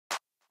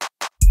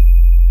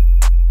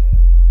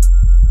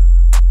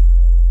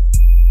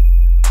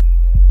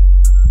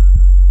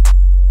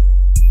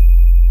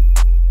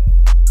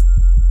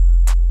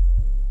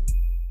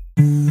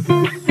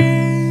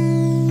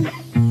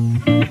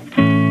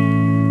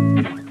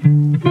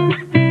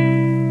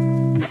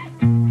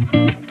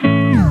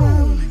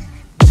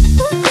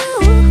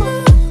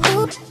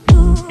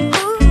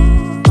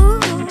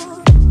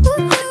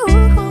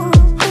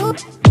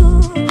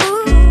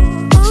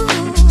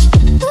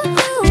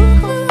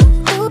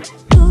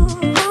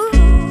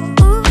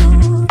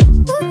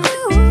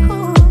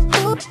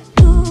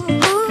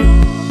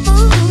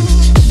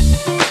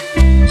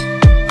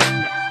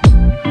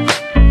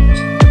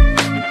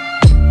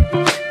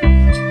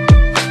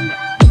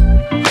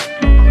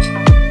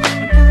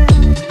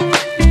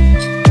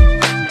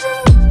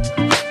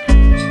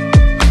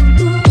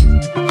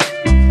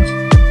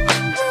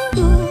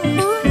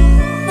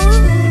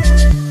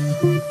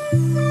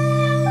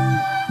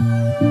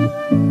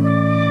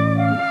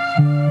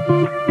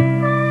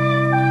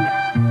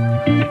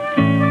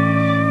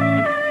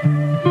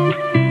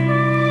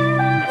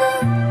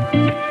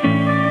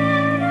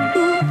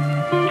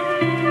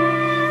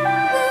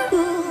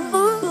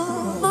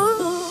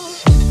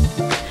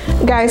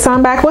Guys, so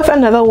I'm back with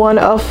another one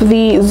of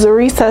the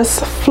Zury Sis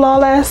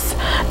Flawless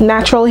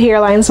Natural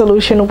Hairline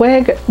Solution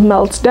Wig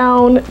Melts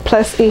Down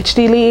plus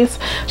HD Lace.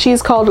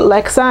 She's called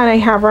Lexa and I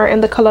have her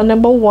in the color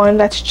number 1,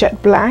 that's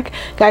jet black.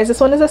 Guys, this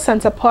one is a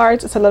center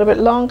part. It's a little bit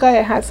longer.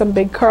 It has some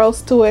big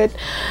curls to it.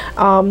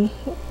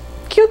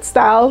 Cute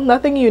style,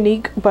 nothing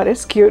unique, but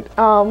it's cute.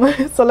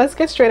 So let's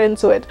get straight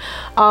into it.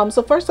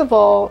 So first of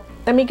all,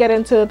 let me get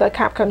into the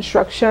cap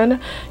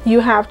construction. You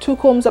have 2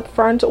 combs up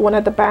front, 1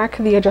 at the back,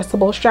 the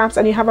adjustable straps,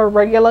 and you have a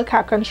regular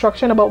cap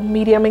construction about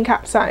medium in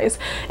cap size.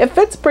 It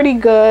fits pretty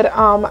good.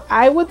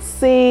 I would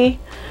say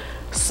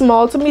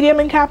small to medium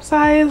in cap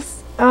size.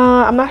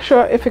 I'm not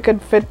sure if it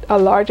could fit a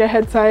larger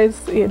head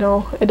size. You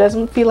know, it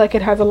doesn't feel like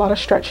it has a lot of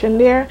stretch in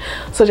there,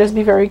 so just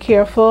be very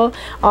careful.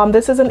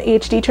 This is an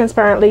HD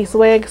transparent lace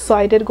wig, so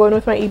I did go in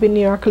with my Ebin New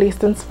York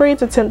lace and spray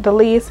to tint the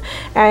lace,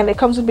 and it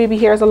comes with baby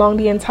hairs along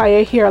the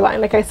entire hairline.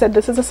 Like I said,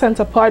 this is a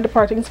center part. The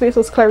parting space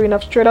was clear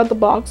enough straight out the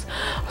box,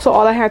 so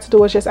all I had to do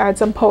was just add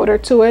some powder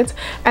to it.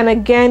 And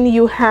again,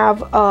 you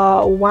have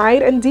a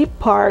wide and deep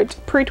part,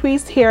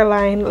 pre-tweezed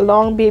hairline,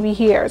 long baby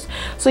hairs,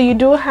 so you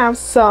do have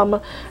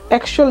some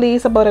extra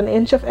lace, about an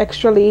inch of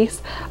extra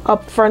lace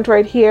up front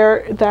right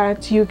here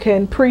that you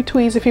can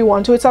pre-tweeze if you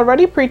want to. It's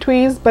already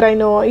pre-tweezed, but I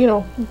know, you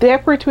know, their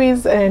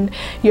pre-tweeze and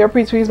your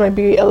pre-tweeze might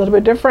be a little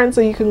bit different,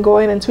 so you can go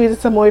in and tweeze it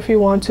some more if you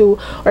want to,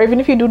 or even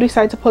if you do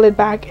decide to pull it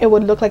back, it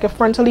would look like a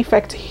frontal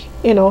effect,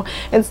 you know,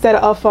 instead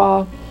of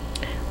a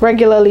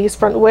regular lace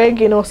front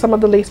wig. You know, some of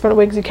the lace front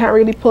wigs you can't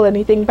really pull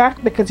anything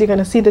back because you're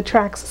gonna see the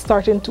tracks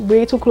starting to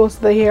way too close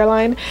to the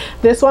hairline.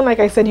 This one, like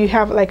I said, you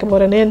have like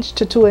about an inch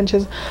to 2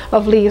 inches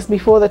of lace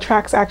before the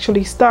tracks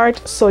actually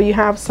start, so you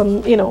have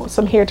some, you know,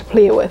 some hair to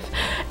play with.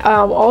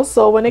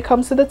 Also, when it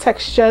comes to the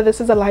texture,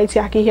 this is a light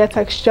yaki hair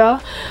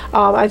texture.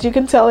 As you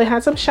can tell, it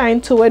has some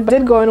shine to it, but I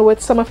did go in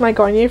with some of my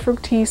Garnier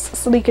Fructis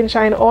Sleek and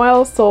Shine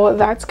oil, so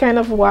that's kind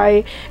of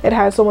why it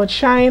has so much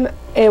shine.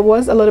 It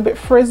was a little bit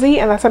frizzy,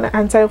 and that's an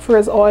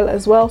anti-frizz oil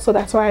as well, so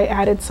that's why I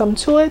added some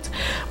to it.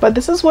 But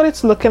this is what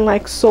it's looking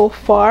like so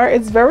far.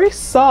 It's very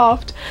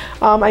soft.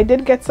 I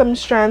did get some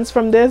strands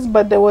from this,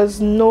 but there was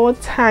no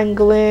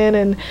tangling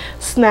and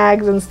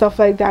snags and stuff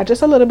like that,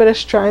 just a little bit of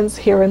strands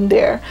here and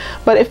there,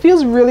 but it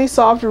feels really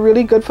soft,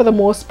 really good for the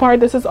most part.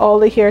 This is all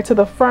the hair to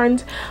the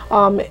front.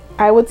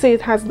 I would say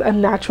it has a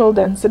natural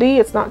density.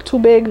 It's not too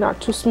big, not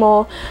too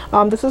small.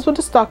 This is what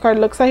the stock card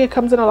looks like. It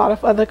comes in a lot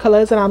of other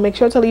colors, and I'll make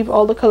sure to leave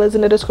all the colors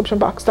in the description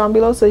box down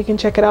below so you can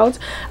check it out.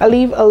 I'll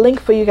leave a link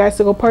for you guys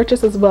to go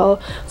purchase as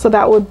well, so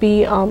that would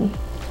be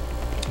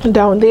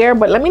down there.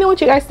 But let me know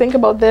what you guys think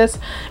about this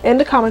in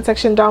the comment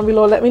section down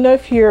below. Let me know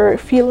if you're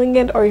feeling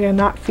it or you're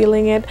not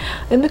feeling it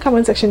in the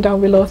comment section down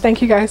below.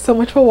 Thank you guys so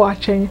much for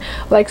watching.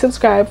 Like,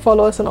 subscribe,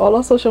 follow us on all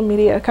our social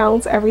media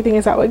accounts. Everything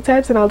is at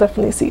WigTypes, and I'll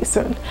definitely see you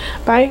soon.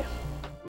 Bye.